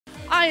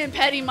I am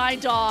petting my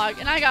dog,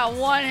 and I got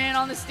one hand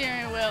on the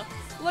steering wheel.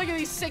 Look at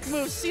these sick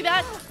moves. See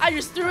that? I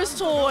just threw his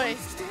toy.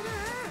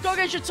 Go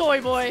get your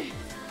toy, boy.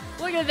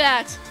 Look at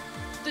that.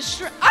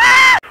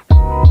 Ah!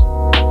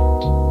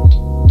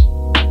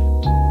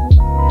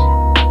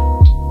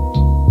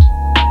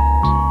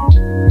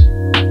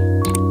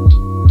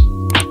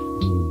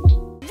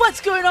 What's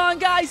going on,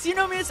 guys? You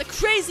know me as the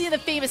crazy and the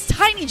famous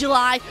Tiny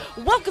July.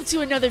 Welcome to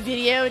another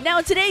video. Now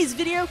in today's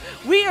video,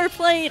 we are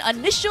playing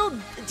Initial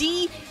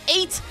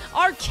D8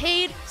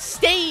 arcade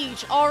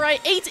stage.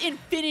 Alright, 8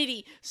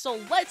 Infinity. So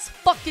let's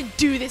fucking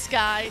do this,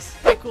 guys.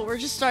 Okay, cool. We're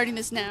just starting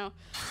this now.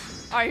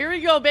 Alright, here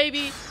we go,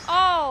 baby.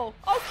 Oh,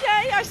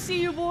 okay. I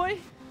see you, boy.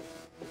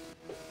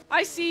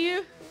 I see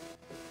you.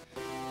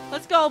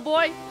 Let's go,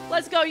 boy.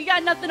 Let's go. You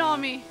got nothing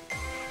on me.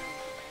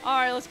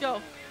 Alright, let's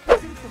go.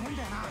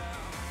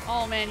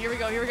 Oh man, here we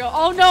go, here we go.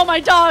 Oh no, my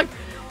dog!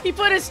 He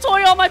put his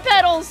toy on my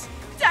pedals!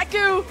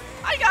 Deku!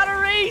 I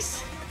gotta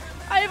race!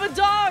 I have a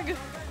dog!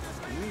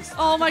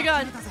 Oh my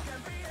god.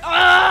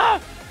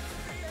 Ah!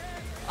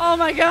 Oh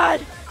my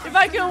god! If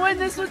I can win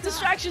this with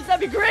distractions,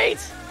 that'd be great!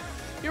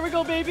 Here we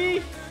go,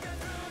 baby!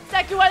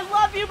 Deku, I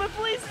love you, but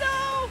please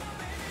no!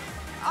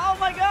 Oh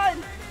my god!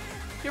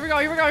 Here we go,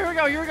 here we go, here we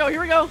go, here we go,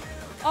 here we go!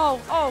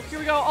 Oh, here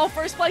we go. Oh,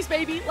 first place,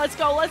 baby. Let's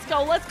go, let's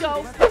go, let's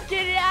go.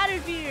 Get it out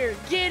of here.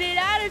 Get it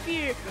out of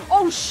here.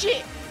 Oh,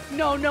 shit.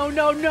 No, no,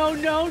 no, no,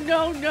 no,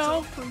 no,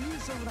 no.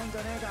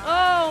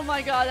 Oh,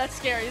 my God. That's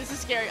scary. This is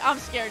scary. I'm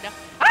scared now.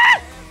 Ah!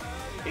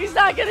 He's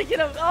not going to get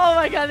him. Oh,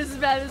 my God. This is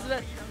bad. This is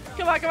bad.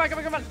 Come on, come on, come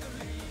on, come on.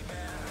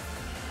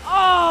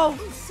 Oh.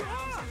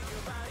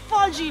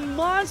 Fudging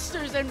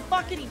monsters and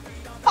fucking...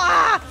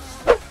 Ah!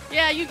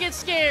 Yeah, you get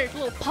scared,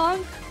 little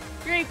punk.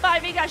 Grade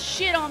 5 ain't got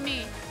shit on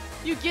me.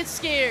 You get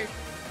scared.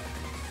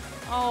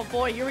 Oh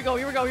boy, here we go,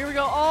 here we go, here we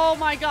go. Oh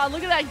my god,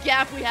 look at that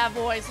gap we have,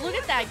 boys. Look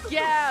at that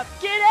gap.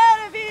 Get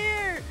out of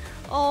here.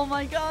 Oh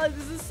my god,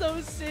 this is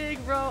so sick,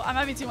 bro. I'm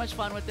having too much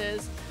fun with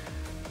this.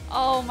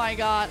 Oh my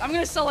god. I'm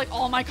gonna sell like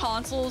all my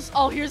consoles.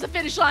 Oh, here's the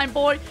finish line,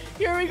 boy.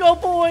 Here we go,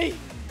 boy.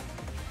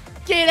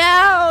 Get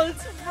out,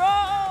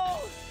 bro.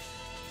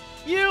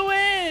 You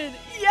win.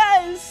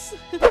 Yes.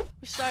 We're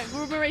starting.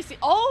 We're racing.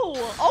 Oh,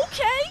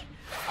 okay.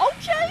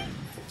 Okay.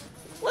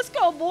 Let's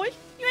go, boy.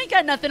 You ain't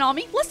got nothing on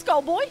me. Let's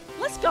go, boy.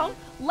 Let's go.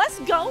 Let's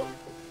go.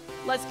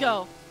 Let's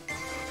go.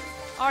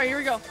 All right, here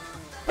we go.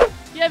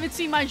 You haven't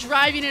seen my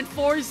driving in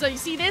Forza. You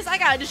see this? I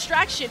got a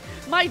distraction.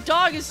 My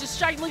dog is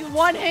distracted. Look at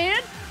one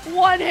hand.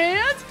 One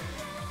hand.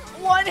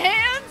 One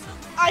hand.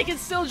 I can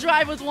still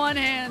drive with one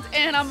hand.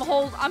 And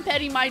I'm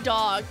petting my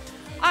dog.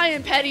 I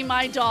am petting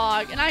my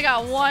dog. And I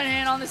got one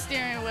hand on the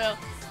steering wheel.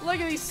 Look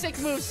at these sick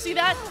moves. See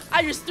that?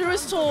 I just threw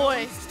his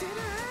toy.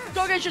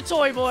 Go get your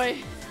toy, boy.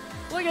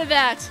 Look at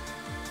that.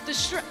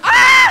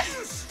 Ah!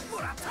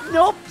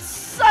 Nope.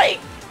 Psych.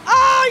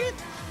 Ah!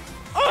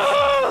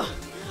 Oh!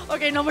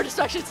 Okay, no more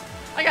distractions.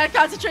 I gotta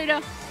concentrate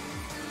now.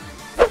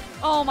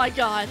 Oh my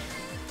god.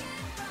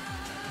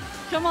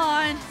 Come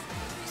on.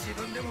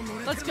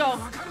 Let's go.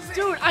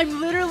 Dude, I'm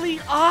literally...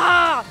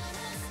 Ah!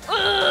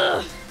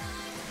 Ugh!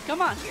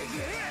 Come on.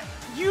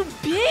 You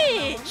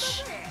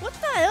bitch! What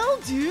the hell,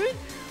 dude?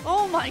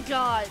 Oh my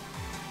god.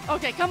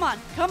 Okay, come on.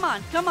 Come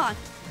on. Come on.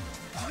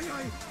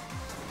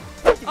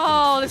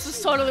 Oh, this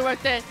was totally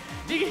worth it.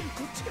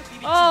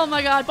 Oh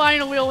my god,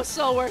 buying a wheel was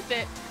so worth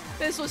it.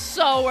 This was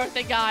so worth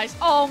it, guys.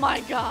 Oh my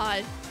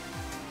god.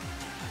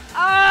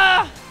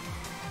 Ah!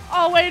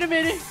 Oh, wait a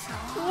minute.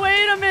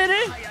 Wait a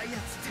minute.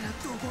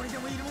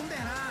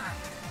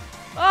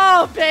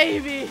 Oh,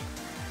 baby.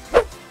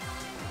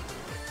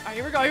 Alright,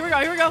 here we go, here we go,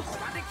 here we go.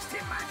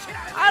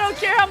 I don't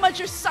care how much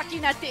you're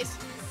sucking at this.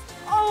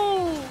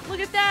 Oh, look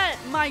at that.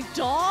 My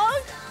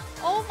dog?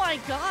 Oh my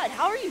god,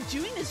 how are you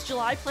doing this,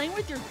 July? Playing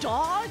with your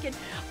dog? And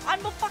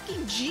I'm a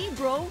fucking G,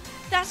 bro.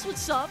 That's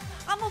what's up.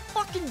 I'm a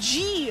fucking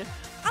G.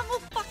 I'm a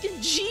fucking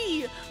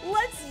G.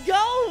 Let's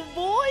go,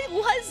 boy.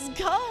 Let's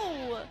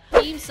go.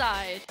 Team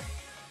side.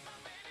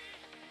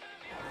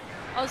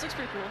 Oh, this looks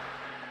pretty cool.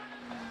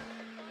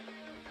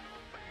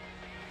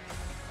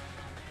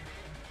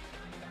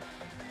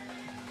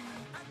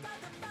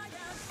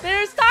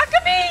 There's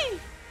Takumi!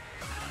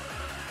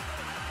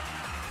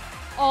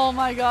 Oh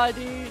my god,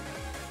 dude.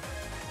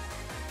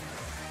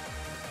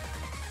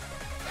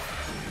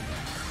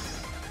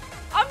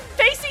 I'm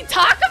facing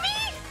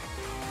Takumi?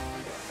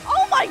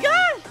 Oh my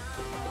god!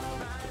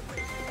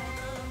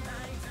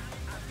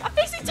 I'm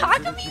facing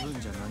Takumi?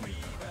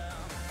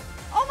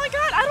 Oh my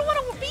god, I don't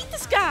want to beat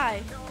this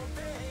guy.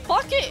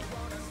 Fuck it.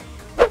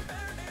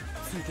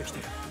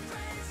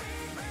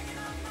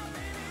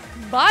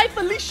 Bye,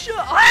 Felicia.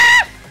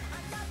 Ah!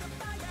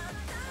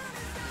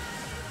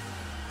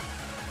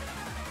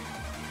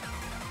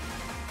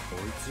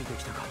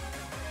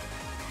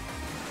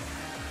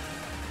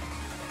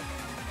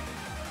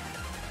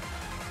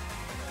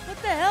 What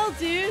the hell,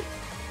 dude?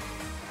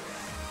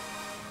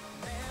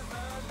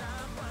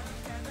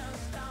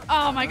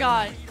 Oh my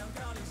god.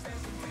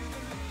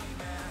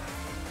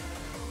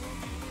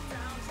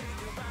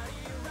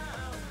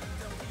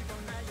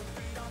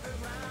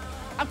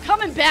 I'm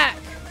coming back.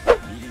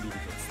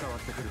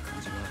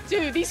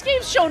 Dude, these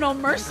games show no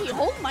mercy.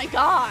 Oh my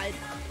god.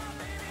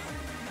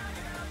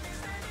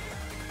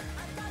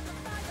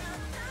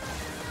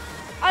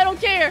 I don't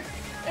care.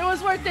 It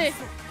was worth it.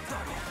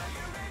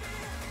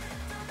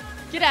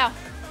 Get out.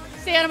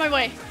 Stay out of my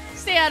way.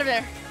 Stay out of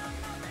there.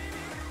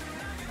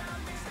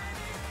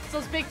 It's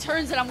those big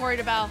turns that I'm worried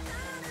about.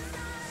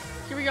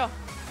 Here we go.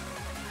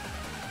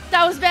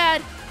 That was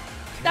bad.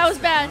 That was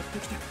bad.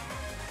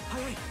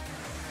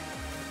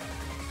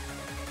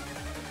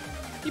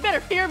 You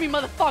better fear me,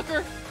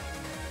 motherfucker.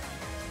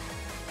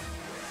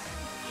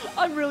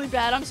 I'm really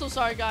bad. I'm so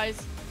sorry,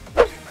 guys.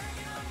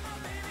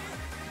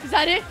 Is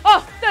that it?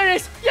 Oh, there it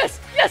is. Yes,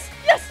 yes,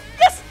 yes,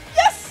 yes,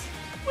 yes.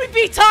 We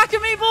beat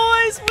Takumi,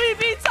 boys. We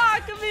beat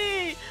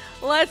Takumi.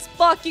 Let's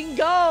fucking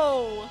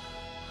go.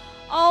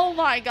 Oh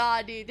my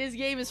god, dude. This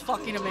game is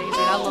fucking amazing.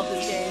 I love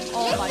this game.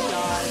 Oh my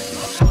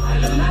god.